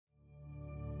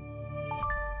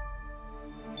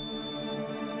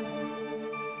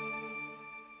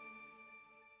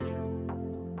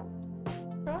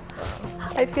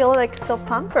I feel like so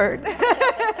pampered.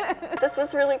 This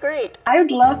was really great. I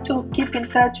would love to keep in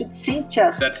touch with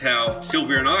Cynthia. That's how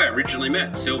Silvia and I originally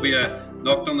met. Silvia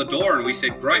knocked on the door and we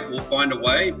said, great, we'll find a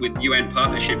way with UN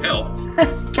partnership help.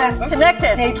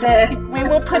 Connected. We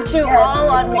will put you all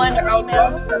on one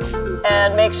email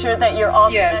and make sure that you're all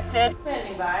connected.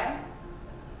 Standing by.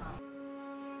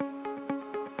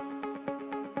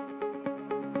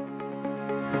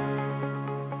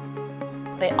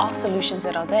 There are solutions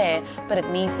that are there, but it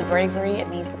needs the bravery, it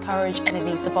needs the courage, and it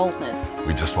needs the boldness.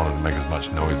 We just wanted to make as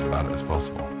much noise about it as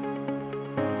possible.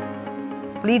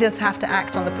 Leaders have to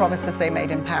act on the promises they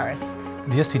made in Paris.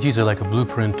 The SDGs are like a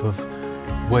blueprint of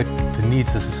what the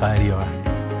needs of society are.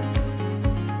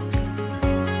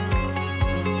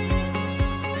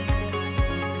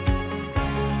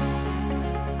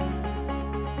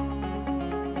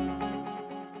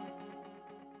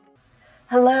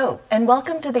 Hello, and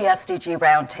welcome to the SDG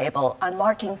Roundtable on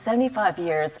marking 75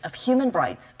 years of human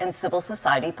rights and civil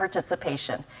society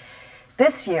participation.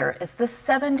 This year is the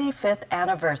 75th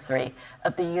anniversary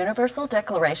of the Universal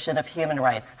Declaration of Human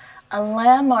Rights, a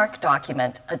landmark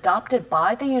document adopted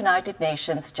by the United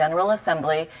Nations General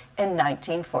Assembly in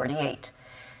 1948.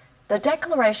 The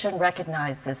Declaration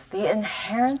recognizes the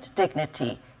inherent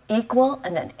dignity, equal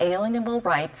and inalienable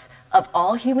rights of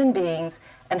all human beings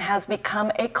and has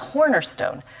become a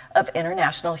cornerstone of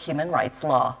international human rights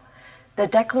law. The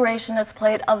Declaration has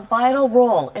played a vital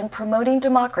role in promoting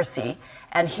democracy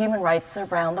and human rights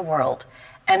around the world,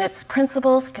 and its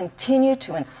principles continue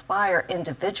to inspire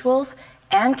individuals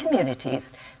and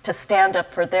communities to stand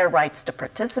up for their rights to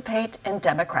participate in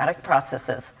democratic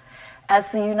processes. As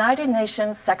the United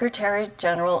Nations Secretary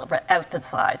General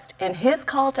emphasized in his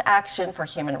call to action for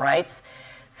human rights,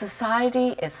 society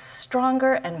is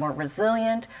stronger and more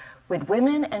resilient when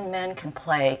women and men can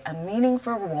play a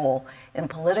meaningful role in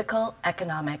political,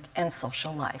 economic, and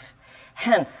social life.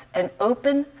 Hence, an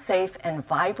open, safe, and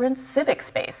vibrant civic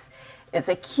space is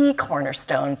a key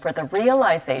cornerstone for the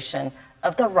realization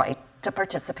of the right to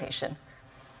participation.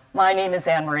 My name is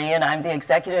Anne-Marie, and I'm the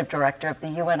Executive Director of the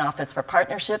UN Office for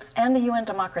Partnerships and the UN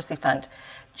Democracy Fund.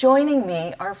 Joining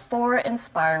me are four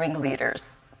inspiring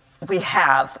leaders. We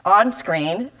have on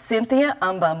screen Cynthia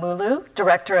Mbamalu,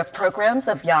 Director of Programs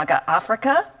of Yiaga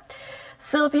Africa,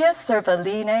 Silvia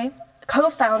Cervellini,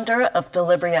 co-founder of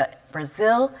Delibera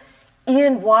Brazil,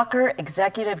 Iain Walker,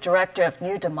 Executive Director of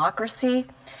newDemocracy,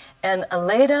 and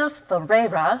Aleida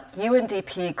Ferreyra,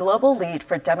 UNDP Global Lead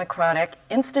for Democratic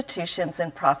Institutions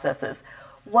and Processes.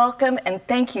 Welcome and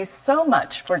thank you so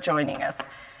much for joining us.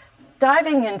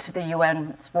 Diving into the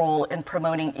UN's role in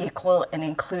promoting equal and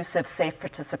inclusive safe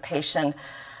participation,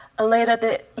 Aleida,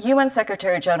 the UN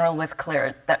Secretary General was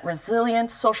clear that resilient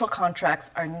social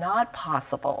contracts are not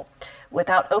possible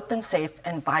without open, safe,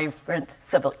 and vibrant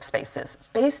civic spaces.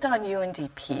 Based on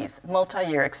UNDP's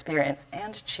multi-year experience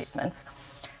and achievements,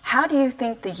 how do you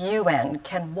think the UN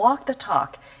can walk the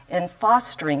talk in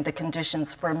fostering the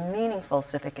conditions for meaningful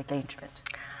civic engagement?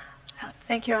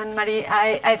 Thank you, Anne-Marie.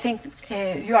 I think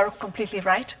you are completely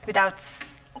right. Without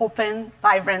open,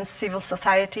 vibrant civil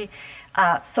society,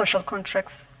 social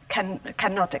contracts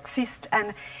cannot exist.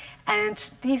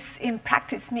 And this in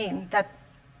practice means that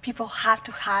people have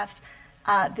to have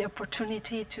the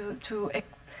opportunity to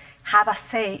have a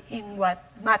say in what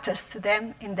matters to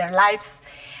them in their lives.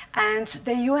 And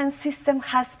the UN system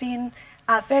has been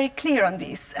very clear on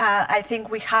this. I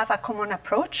think we have a common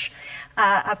approach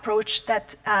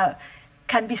that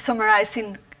can be summarized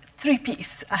in 3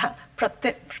 P's,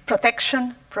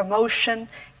 protection, promotion,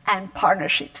 and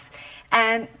partnerships.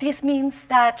 And this means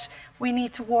that we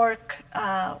need to work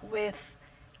with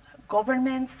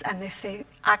governments and state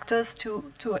actors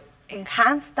to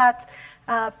enhance that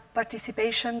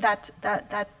participation,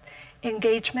 that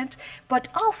engagement, but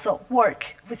also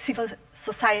work with civil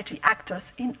society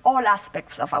actors in all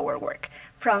aspects of our work,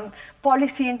 from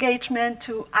policy engagement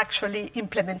to actually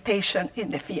implementation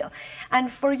in the field.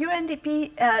 And for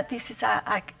UNDP, this is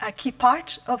a key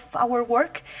part of our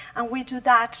work, and we do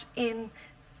that in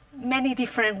many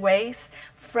different ways,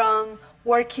 from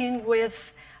working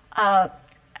with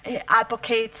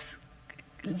advocates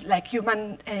like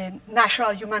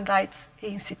national human rights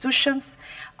institutions,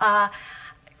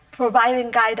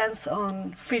 providing guidance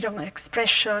on freedom of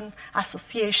expression,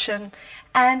 association,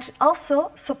 and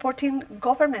also supporting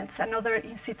governments and other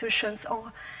institutions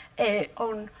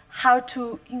on how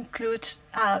to include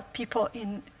people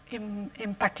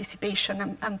in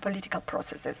participation and political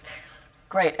processes.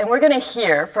 Great, and we're going to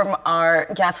hear from our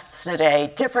guests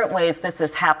today different ways this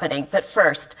is happening. But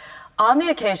first, on the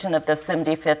occasion of the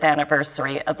 75th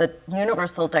anniversary of the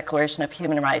Universal Declaration of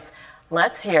Human Rights,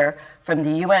 Let's hear from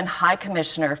the UN High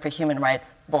Commissioner for Human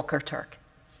Rights, Volker Türk.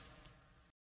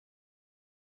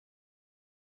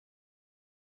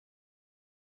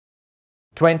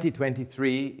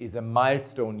 "2023 is a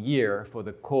milestone year for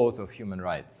the cause of human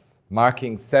rights,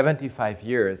 marking 75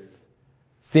 years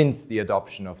since the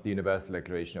adoption of the Universal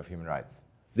Declaration of Human Rights.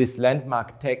 This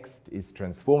landmark text is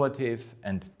transformative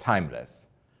and timeless,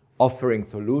 offering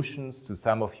solutions to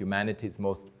some of humanity's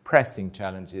most pressing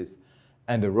challenges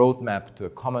and a roadmap to a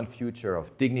common future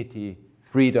of dignity,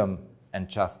 freedom, and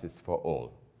justice for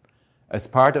all. As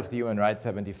part of the UN Rights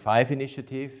 75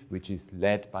 initiative, which is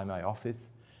led by my office,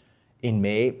 in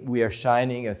May, we are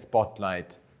shining a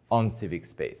spotlight on civic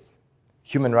space.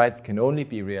 Human rights can only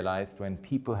be realized when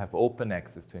people have open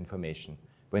access to information,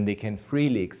 when they can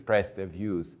freely express their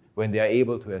views, when they are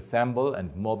able to assemble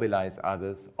and mobilize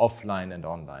others offline and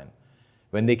online,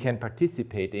 when they can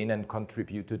participate in and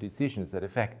contribute to decisions that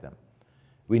affect them.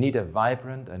 We need a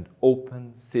vibrant and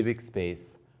open civic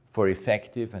space for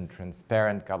effective and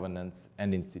transparent governance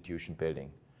and institution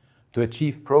building, to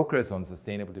achieve progress on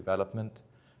sustainable development,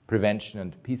 prevention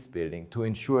and peace building, to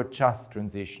ensure just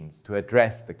transitions, to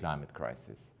address the climate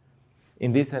crisis.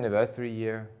 In this anniversary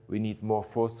year, we need more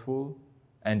forceful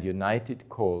and united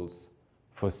calls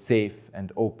for safe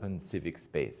and open civic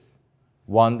space,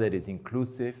 one that is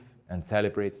inclusive and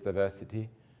celebrates diversity,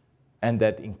 and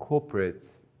that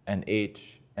incorporates an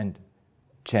age and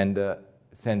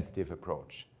gender-sensitive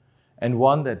approach, and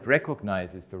one that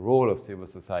recognizes the role of civil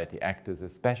society actors,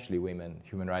 especially women,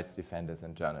 human rights defenders,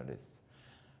 and journalists.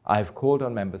 I have called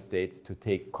on member states to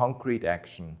take concrete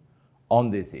action on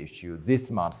this issue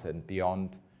this month and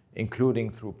beyond,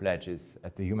 including through pledges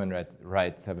at the Human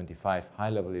Rights 75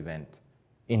 high-level event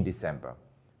in December.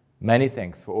 Many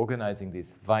thanks for organizing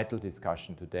this vital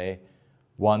discussion today,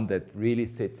 one that really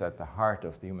sits at the heart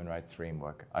of the human rights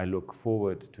framework. I look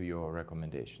forward to your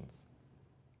recommendations.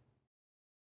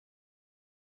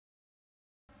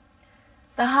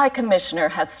 The High Commissioner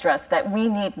has stressed that we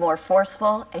need more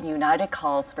forceful and united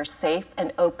calls for safe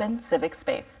and open civic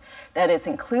space that is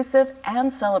inclusive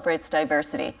and celebrates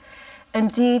diversity.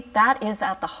 Indeed, that is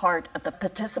at the heart of the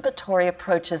participatory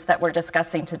approaches that we're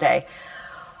discussing today.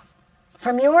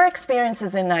 From your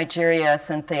experiences in Nigeria,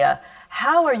 Cynthia,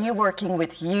 how are you working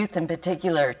with youth in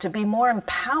particular to be more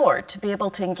empowered to be able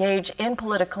to engage in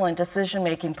political and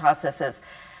decision-making processes?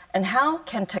 And how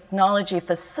can technology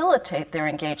facilitate their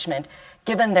engagement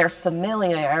given their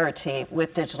familiarity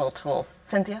with digital tools?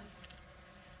 Cynthia?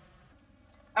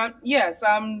 Yes,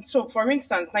 so for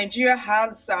instance, Nigeria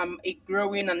has a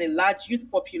growing and a large youth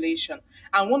population.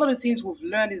 And one of the things we've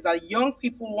learned is that young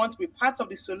people want to be part of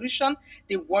the solution,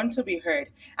 they want to be heard.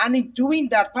 And in doing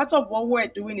that, part of what we're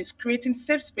doing is creating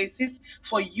safe spaces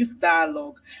for youth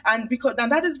dialogue. And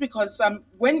that is because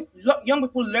when young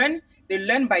people learn, they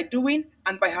learn by doing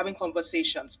and by having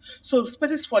conversations. So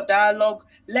spaces for dialogue,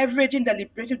 leveraging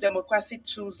deliberative democracy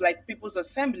tools like People's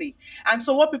Assembly. And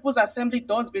so what People's Assembly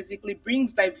does basically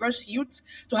brings diverse youth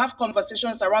to have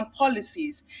conversations around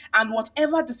policies. And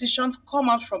whatever decisions come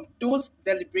out from those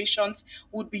deliberations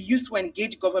would be used to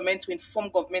engage government to inform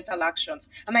governmental actions.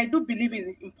 And I do believe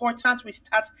it's important we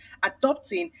start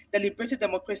adopting deliberative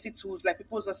democracy tools like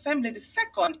People's Assembly. The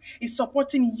second is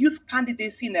supporting youth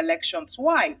candidacy in elections.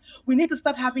 Why? We need to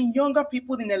start having younger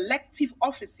people in elective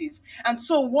offices. And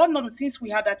so one of the things we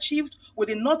had achieved with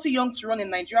the Not Too Young to Run in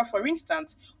Nigeria, for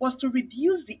instance, was to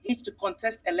reduce the age to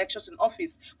contest elections in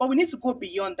office. But we need to go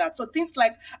beyond that. So things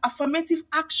like affirmative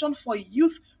action for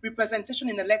youth representation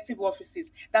in elective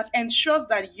offices that ensures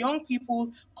that young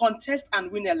people contest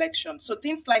and win elections. So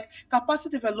things like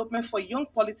capacity development for young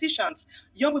politicians,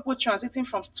 young people transiting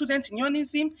from student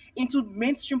unionism into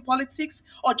mainstream politics,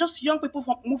 or just young people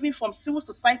moving from civil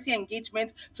society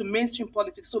engagement to mainstream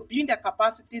politics. So building their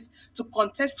capacities to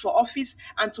contest for office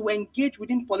and to engage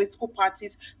within political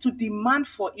parties to demand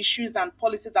for issues and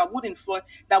policies that would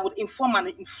inform and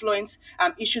influence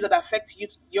issues that affect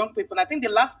youth, young people. And I think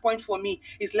the last point for me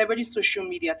is leveraging social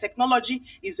media. Technology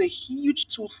is a huge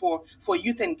tool for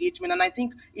youth engagement, and I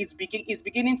think it's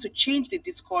beginning to change the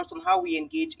discourse on how we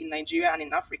engage in Nigeria and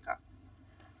in Africa.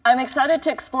 I'm excited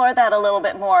to explore that a little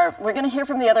bit more. We're going to hear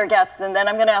from the other guests, and then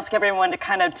I'm going to ask everyone to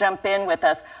kind of jump in with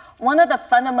us. One of the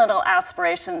fundamental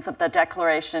aspirations of the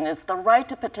Declaration is the right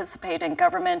to participate in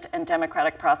government and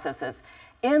democratic processes.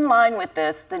 In line with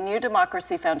this, the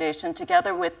newDemocracy Foundation,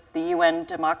 together with the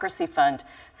UNDP Fund,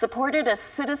 supported a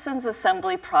citizens'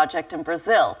 assembly project in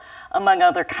Brazil, among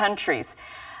other countries.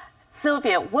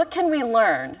 Silvia, what can we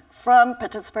learn from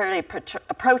participatory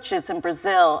approaches in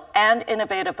Brazil and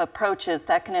innovative approaches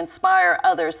that can inspire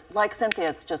others, like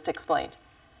Cynthia's just explained?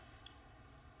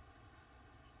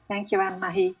 Thank you,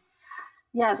 Anne-Marie.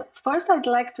 Yes, first I'd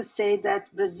like to say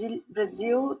that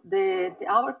Brazil,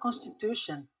 our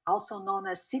constitution, also known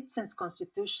as Citizens'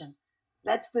 Constitution,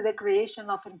 led to the creation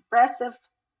of an impressive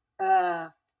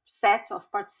set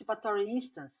of participatory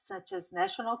instances, such as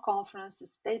national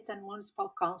conferences, state and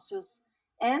municipal councils,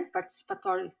 and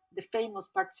the famous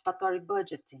participatory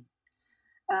budgeting.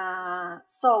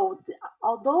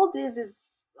 Although this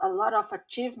is a lot of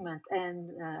achievement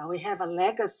and we have a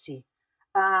legacy,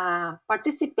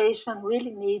 participation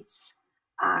really needs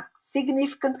a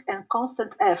significant and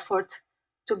constant effort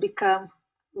to become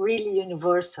really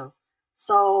universal.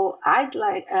 So I'd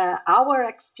like our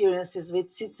experiences with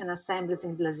citizen assemblies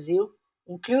in Brazil,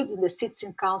 including the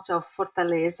Citizen Council of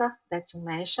Fortaleza that you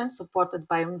mentioned, supported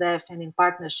by UNDP and in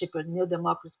partnership with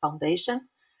newDemocracy Foundation,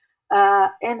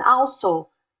 and also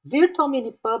virtual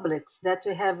mini-publics that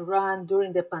we have run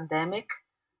during the pandemic,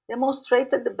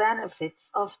 demonstrated the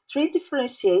benefits of three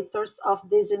differentiators of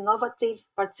this innovative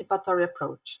participatory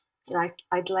approach.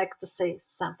 I'd like to say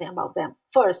something about them.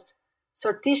 First,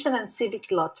 sortition and civic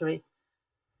lottery.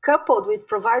 Coupled with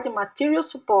providing material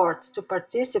support to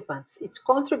participants, it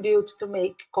contributes to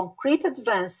make concrete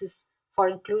advances for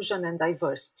inclusion and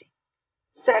diversity.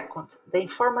 Second, the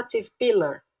informative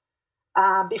pillar.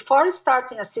 Before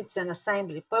starting a citizen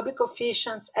assembly, public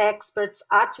officials, experts,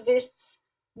 activists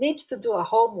need to do a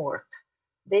homework.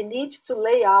 They need to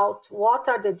lay out what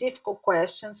are the difficult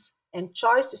questions and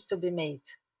choices to be made.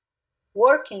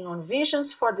 Working on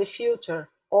visions for the future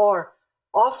or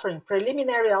offering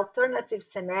preliminary alternative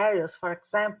scenarios, for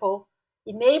example,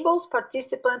 enables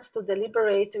participants to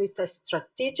deliberate with a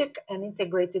strategic and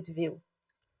integrated view.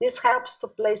 This helps to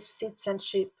place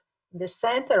citizenship in the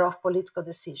center of political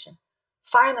decision.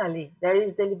 Finally, there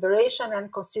is deliberation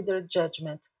and considered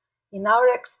judgment. In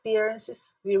our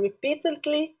experiences, we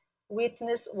repeatedly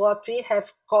witness what we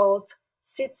have called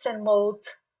citizen mode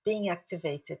being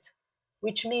activated,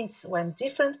 which means when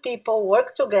different people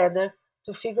work together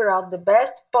to figure out the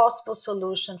best possible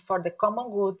solution for the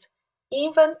common good,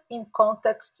 even in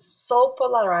contexts so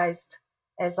polarized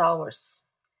as ours.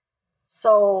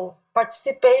 So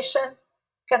participation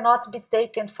cannot be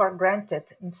taken for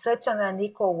granted in such an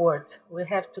unequal world. We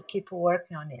have to keep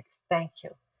working on it. Thank you.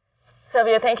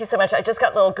 Silvia, thank you so much. I just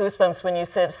got little goosebumps when you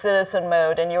said citizen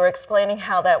mode and you were explaining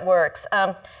how that works.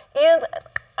 Iain,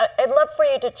 I'd love for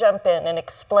you to jump in and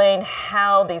explain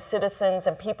how these citizens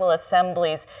and people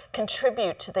assemblies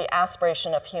contribute to the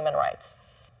aspiration of human rights.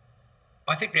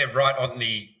 I think they're right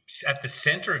at the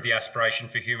centre of the aspiration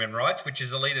for human rights, which,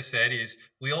 as Aleida said, is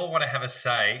we all want to have a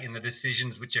say in the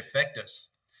decisions which affect us.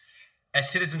 As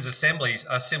citizens' assemblies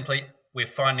are simply, we're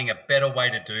finding a better way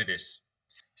to do this.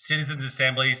 Citizens'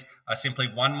 assemblies are simply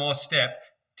one more step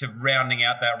to rounding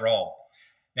out that role.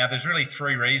 Now, there's really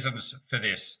three reasons for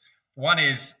this. One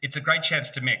is it's a great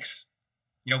chance to mix.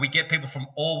 You know, we get people from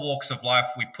all walks of life.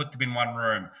 We put them in one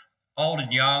room, old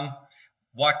and young,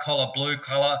 white collar, blue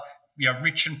collar,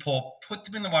 rich and poor, put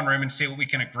them in the one room and see what we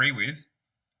can agree with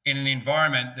in an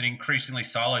environment that increasingly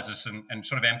silos us and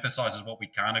sort of emphasises what we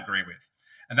can't agree with.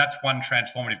 And that's one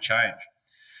transformative change.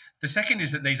 The second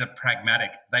is that these are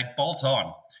pragmatic. They bolt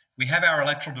on. We have our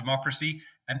electoral democracy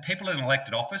and people in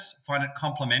elected office find it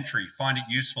complementary, find it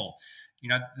useful. You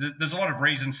know, there's a lot of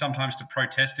reasons sometimes to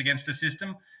protest against a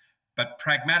system, but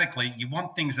pragmatically, you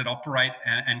want things that operate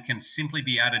and can simply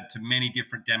be added to many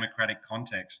different democratic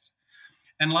contexts.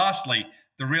 And lastly,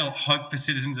 the real hope for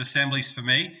citizens' assemblies for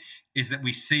me is that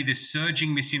we see this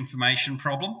surging misinformation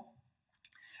problem,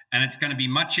 and it's going to be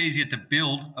much easier to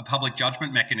build a public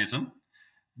judgment mechanism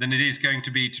than it is going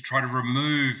to be to try to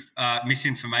remove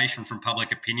misinformation from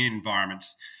public opinion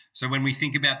environments. So when we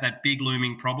think about that big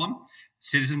looming problem,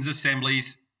 citizens'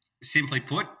 assemblies, simply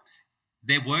put,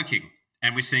 they're working.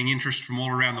 And we're seeing interest from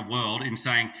all around the world in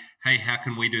saying, hey, how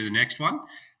can we do the next one?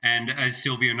 And as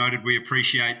Silvia noted, we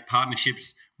appreciate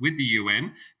partnerships with the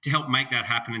UN to help make that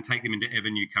happen and take them into ever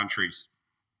new countries.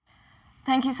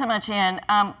 Thank you so much, Iain.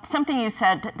 Something you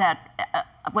said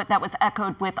that was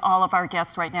echoed with all of our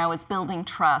guests right now is building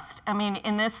trust. I mean,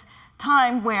 in this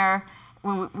time where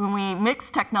when we mix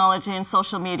technology and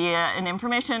social media and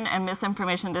information and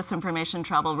misinformation, disinformation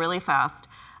travel really fast,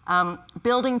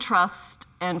 building trust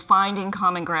and finding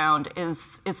common ground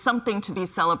is something to be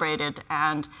celebrated.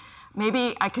 And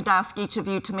maybe I could ask each of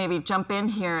you to maybe jump in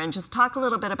here and just talk a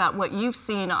little bit about what you've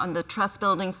seen on the trust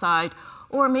building side,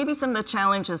 or maybe some of the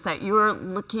challenges that you're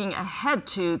looking ahead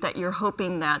to that you're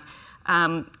hoping that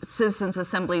citizens'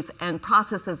 assemblies and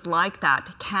processes like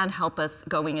that can help us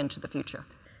going into the future.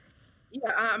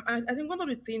 Yeah, I think one of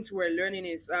the things we're learning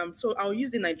is, so I'll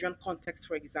use the Nigerian context,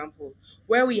 for example,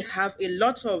 where we have a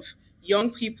lot of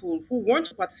young people who want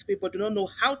to participate but do not know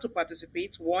how to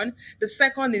participate, one. The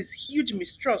second is huge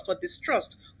mistrust or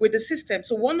distrust with the system.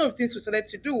 So one of the things we started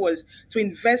to do was to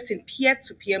invest in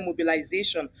peer-to-peer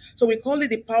mobilization. So we call it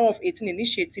the Power of 18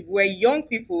 initiative, where young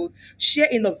people share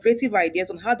innovative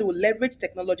ideas on how they will leverage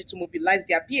technology to mobilize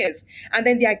their peers. And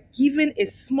then they are given a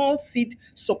small seed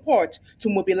support to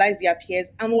mobilize their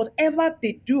peers. And whatever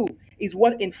they do is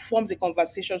what informs the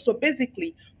conversation. So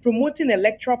basically, promoting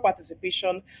electoral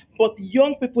participation, but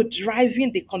young people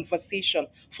driving the conversation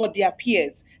for their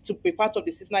peers to be part of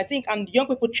the system. I think, and young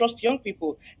people trust young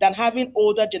people than having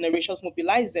older generations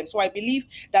mobilize them. So I believe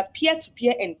that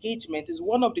peer-to-peer engagement is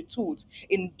one of the tools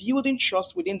in building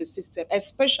trust within the system,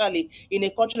 especially in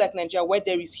a country like Nigeria, where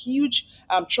there is huge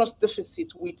trust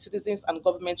deficit with citizens and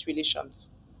government relations.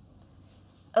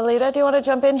 Aleida, do you want to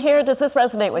jump in here? Does this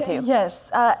resonate with you? Yes.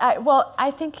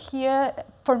 I think here,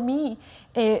 for me,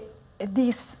 there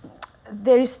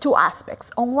is two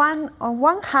aspects. On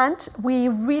one hand, we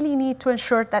really need to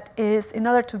ensure that in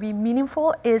order to be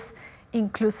meaningful, is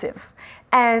inclusive.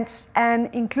 And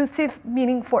inclusive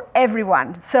meaning for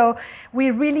everyone. So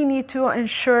we really need to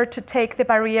ensure to take the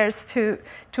barriers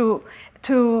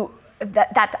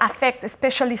that affect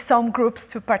especially some groups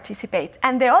to participate.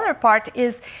 And the other part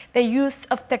is the use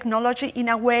of technology in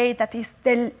a way that is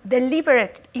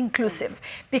deliberate inclusive,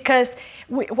 because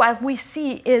what we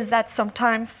see is that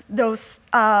sometimes those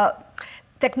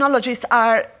technologies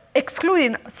are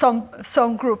excluding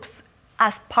some groups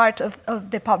as part of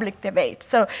the public debate.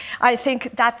 So I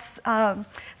think that's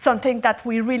something that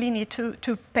we really need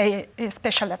to pay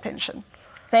special attention.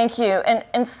 Thank you.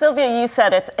 And Silvia, you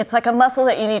said it's like a muscle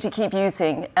that you need to keep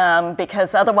using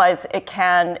because otherwise it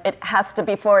has to,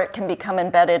 before it can become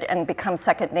embedded and become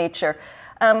second nature.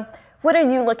 What are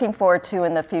you looking forward to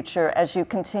in the future as you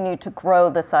continue to grow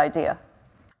this idea?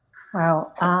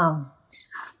 Well,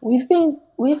 we've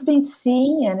been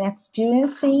seeing and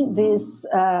experiencing this.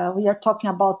 We are talking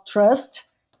about trust,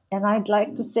 and I'd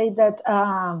like to say that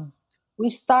we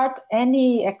start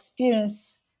any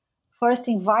experience first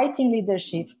inviting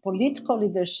leadership, political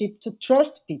leadership, to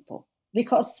trust people,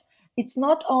 because it's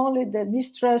not only the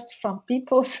mistrust from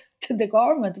people to the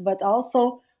government, but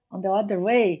also on the other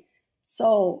way.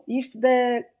 So if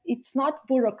it's not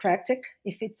bureaucratic,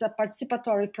 if it's a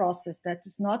participatory process that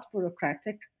is not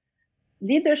bureaucratic,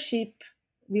 leadership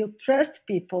will trust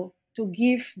people to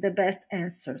give the best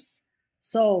answers.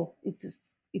 So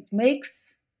it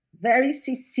makes very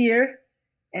sincere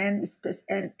and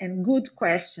good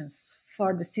questions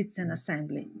for the Citizen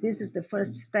Assembly. This is the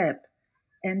first step.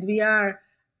 And we are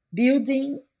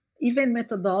building even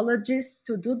methodologies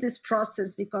to do this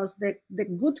process, because the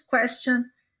good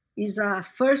question is a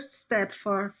first step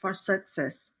for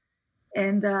success.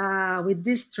 And with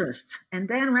this trust. And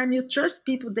then when you trust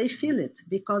people, they feel it,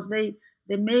 because the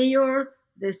mayor,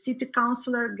 the city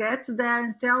councillor gets there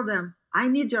and tell them, I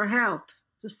need your help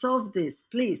to solve this,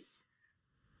 please.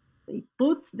 They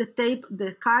put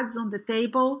the cards on the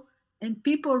table, and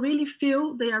people really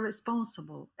feel they are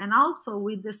responsible. And also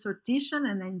with the sortition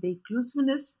and then the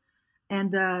inclusiveness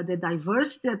and the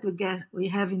diversity that we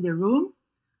have in the room,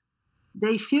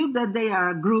 they feel that they are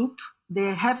a group.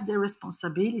 They have the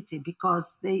responsibility,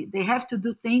 because they have to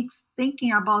do things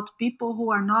thinking about people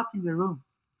who are not in the room.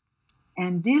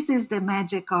 And this is the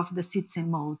magic of the citizen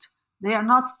mode. They are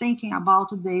not thinking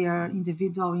about their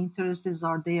individual interests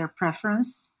or their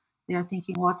preference. They are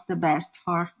thinking what's the best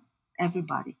for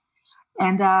everybody.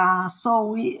 And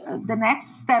so the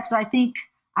next steps, I think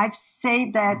I've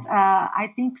said that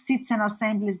I think citizen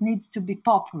assemblies need to be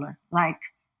popular. Like,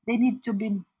 they need to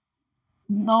be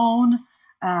known,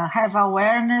 have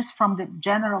awareness from the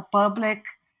general public,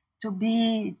 to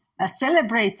be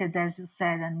celebrated, as you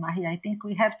said, and Maria. I think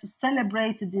we have to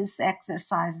celebrate these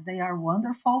exercises. They are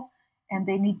wonderful, and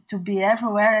they need to be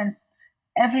everywhere. And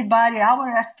everybody, our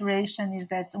aspiration is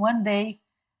that one day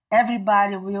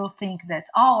everybody will think that,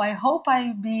 oh, I hope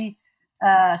I'll be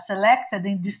selected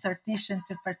in this sortition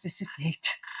to participate.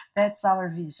 That's our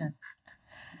vision.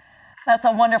 That's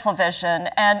a wonderful vision.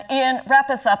 And Iain, wrap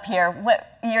us up here.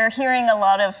 You're hearing a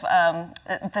lot of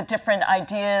the different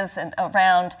ideas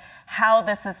around how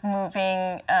this is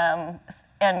moving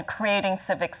and creating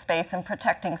civic space and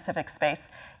protecting civic space.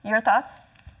 Your thoughts?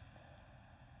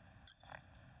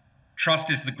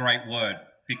 Trust is the great word,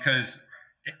 because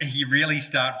you really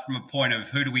start from a point of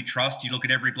who do we trust? You look at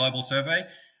every global survey,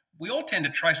 we all tend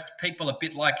to trust people a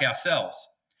bit like ourselves.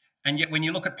 And yet when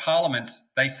you look at parliaments,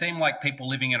 they seem like people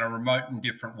living in a remote and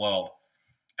different world.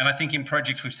 And I think in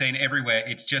projects we've seen everywhere,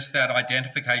 it's just that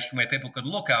identification where people can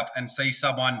look up and see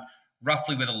someone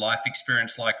roughly with a life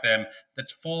experience like them,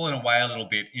 that's fallen away a little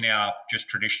bit in our just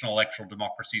traditional electoral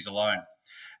democracies alone.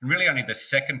 And really only the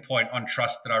second point on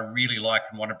trust that I really like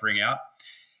and want to bring out.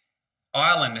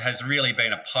 Ireland has really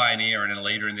been a pioneer and a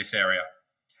leader in this area.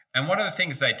 And one of the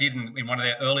things they did in one of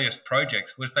their earliest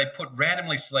projects was they put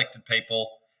randomly selected people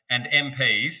and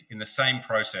MPs in the same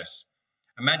process.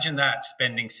 Imagine that,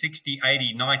 spending 60,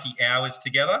 80, 90 hours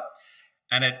together.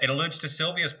 And it alludes to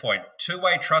Silvia's point,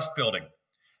 two-way trust building,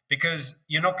 because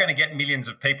you're not going to get millions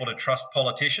of people to trust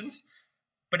politicians.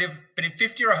 But if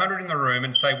 50 or 100 in the room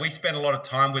and say we spend a lot of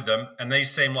time with them and these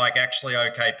seem like actually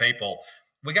okay people,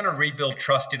 we're going to rebuild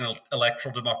trust in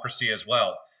electoral democracy as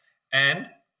well. And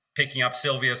picking up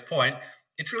Silvia's point,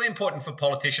 it's really important for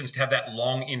politicians to have that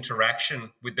long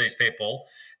interaction with these people.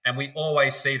 And we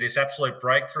always see this absolute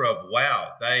breakthrough of,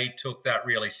 wow, they took that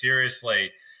really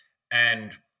seriously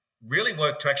and really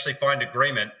worked to actually find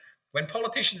agreement when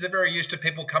politicians are very used to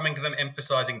people coming to them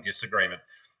emphasizing disagreement.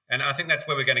 And I think that's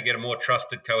where we're going to get a more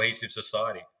trusted, cohesive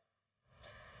society.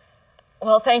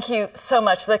 Well, thank you so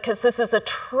much, because this is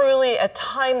truly a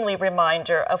timely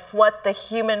reminder of what the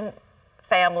human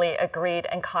family agreed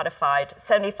and codified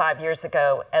 75 years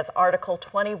ago as Article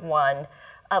 21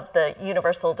 of the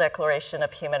Universal Declaration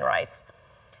of Human Rights.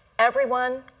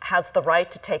 Everyone has the right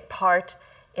to take part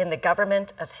in the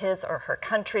government of his or her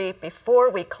country.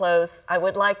 Before we close, I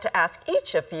would like to ask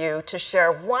each of you to share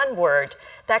one word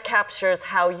that captures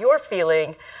how you're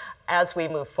feeling as we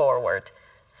move forward.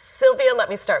 Silvia, let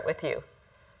me start with you.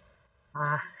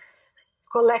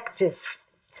 Collective.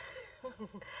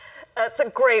 That's a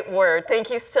great word. Thank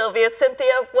you, Silvia.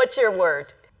 Cynthia, what's your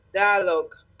word?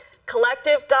 Dialogue.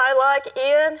 Collective dialogue.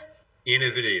 Iain?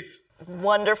 Innovative.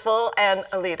 Wonderful. And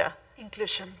Aleida?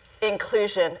 Inclusion.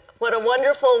 Inclusion. What a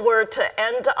wonderful word to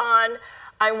end on.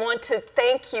 I want to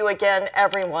thank you again,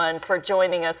 everyone, for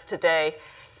joining us today.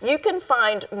 You can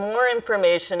find more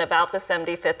information about the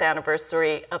 75th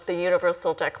anniversary of the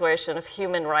Universal Declaration of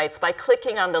Human Rights by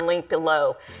clicking on the link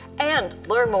below and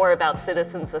learn more about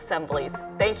citizens' assemblies.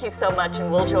 Thank you so much,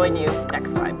 and we'll join you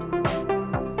next time.